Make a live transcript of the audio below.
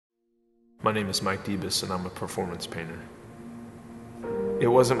My name is Mike Debus, and I'm a performance painter. It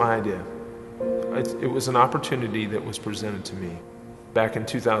wasn't my idea. It was an opportunity that was presented to me. Back in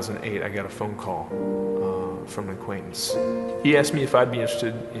 2008, I got a phone call from an acquaintance. He asked me if I'd be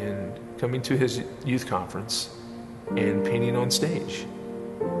interested in coming to his youth conference and painting on stage,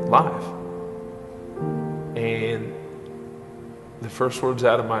 live. And the first words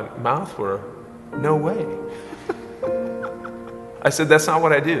out of my mouth were, "No way." I said, "That's not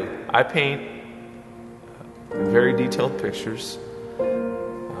what I do. I paint very detailed pictures.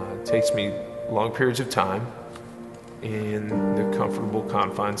 It takes me long periods of time in the comfortable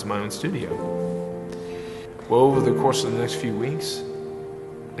confines of my own studio." Well, over the course of the next few weeks,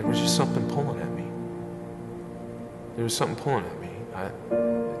 there was just something pulling at me. There was something pulling at me.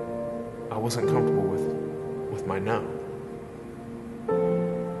 I wasn't comfortable with my no.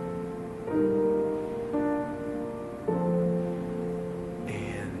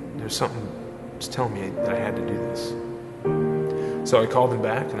 There's something just telling me that I had to do this. So I called him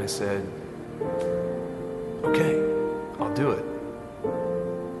back and I said, "Okay, I'll do it."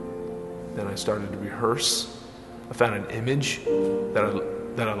 Then I started to rehearse. I found an image that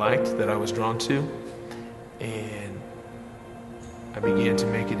I liked, that I was drawn to, and I began to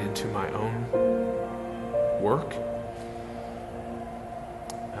make it into my own work.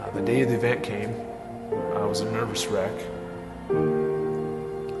 The day of the event came. I was a nervous wreck.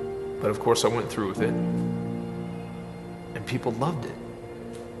 But of course I went through with it, and people loved it.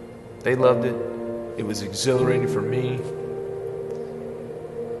 They loved it. It was exhilarating for me.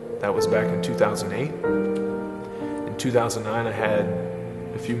 That was back in 2008. In 2009, I had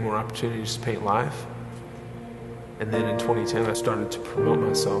a few more opportunities to paint live. And then in 2010, I started to promote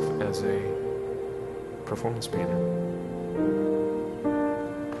myself as a performance painter.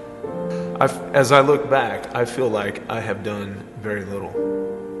 As I look back, I feel like I have done very little.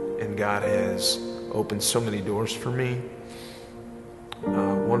 And God has opened so many doors for me.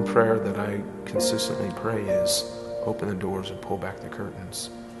 One prayer that I consistently pray is, open the doors and pull back the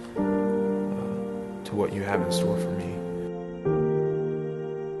curtains to what you have in store for me.